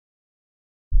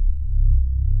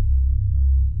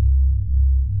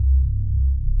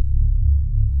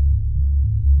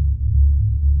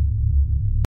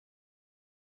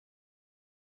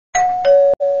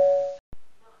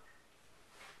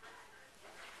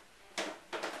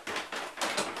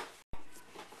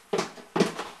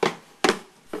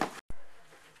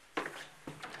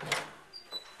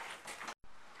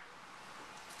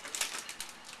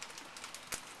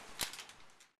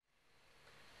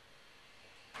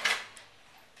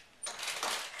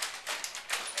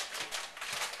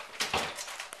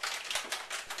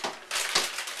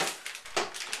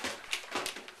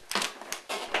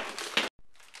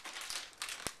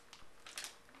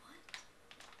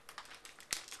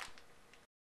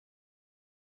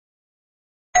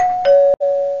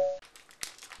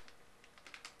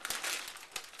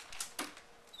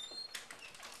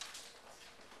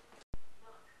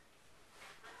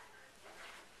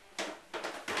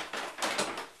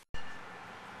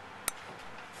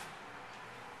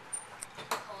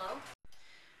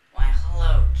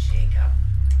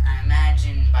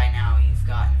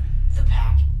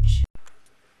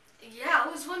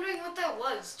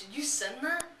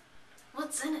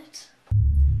What's in it?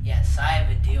 Yes, I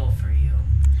have a deal for you.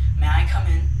 May I come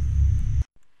in?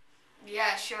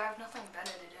 Yeah, sure, I have nothing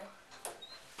better to do.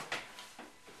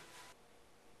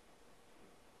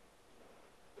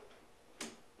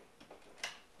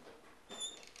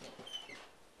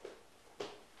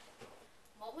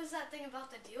 What was that thing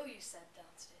about the deal you said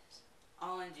downstairs?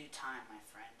 All in due time, my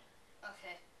friend.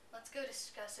 Okay, let's go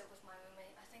discuss it with my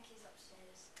roommate. I think he's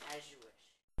upstairs. As you wish.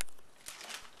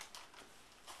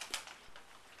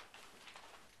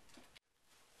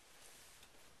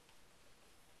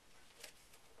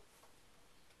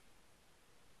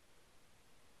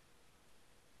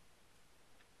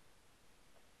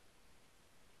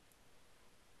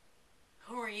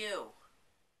 Who are you?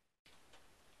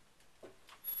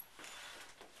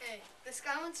 Hey, this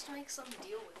guy wants to make some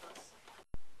deal with us.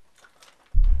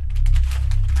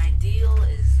 My deal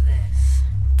is this.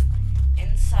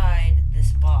 Inside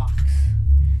this box,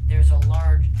 there's a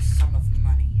large sum of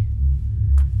money.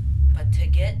 But to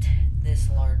get this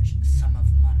large sum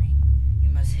of money, you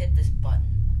must hit this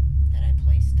button that I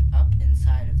placed up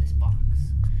inside of this box.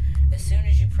 As soon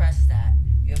as you press that,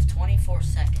 you have 24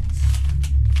 seconds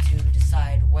to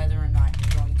decide whether or not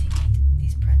you're going to eat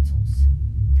these pretzels.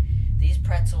 These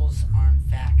pretzels are, in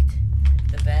fact,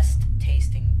 the best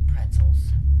tasting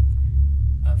pretzels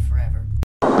of forever.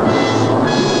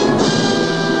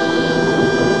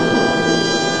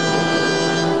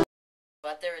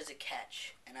 But there is a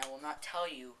catch, and I will not tell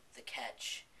you the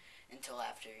catch until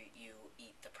after you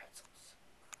eat the pretzels.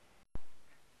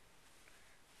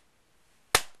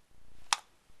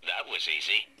 That was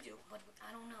easy. But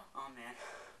I don't know. Oh, man.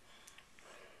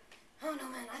 Oh no,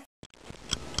 man,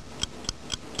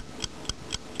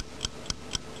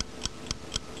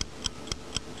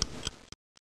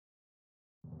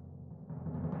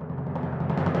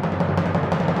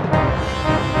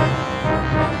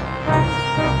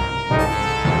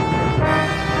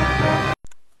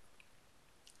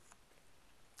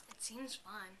 It seems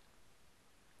fine.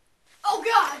 Oh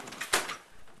God!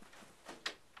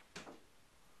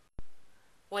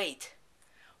 Wait,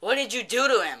 what did you do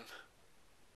to him?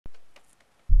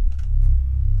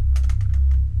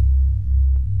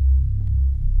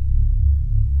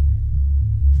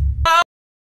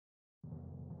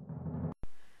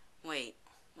 Wait,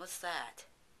 what's that?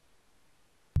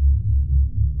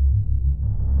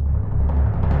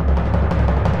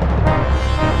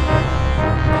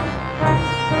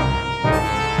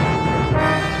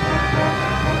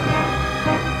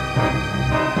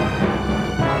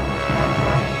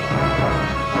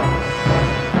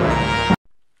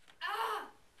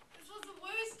 This was the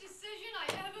worst decision I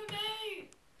ever made!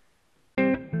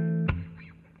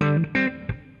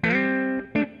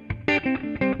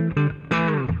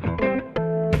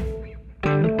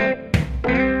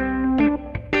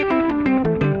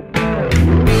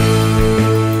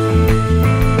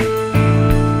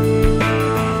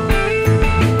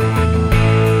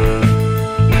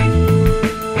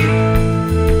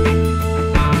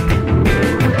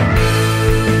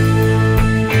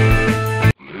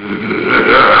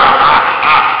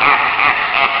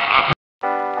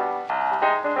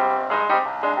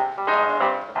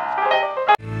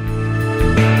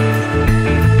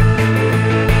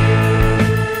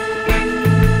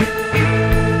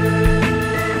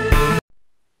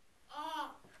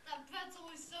 That pretzel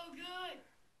was so good!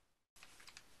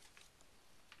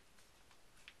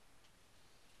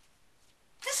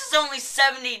 This is only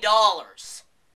 $70.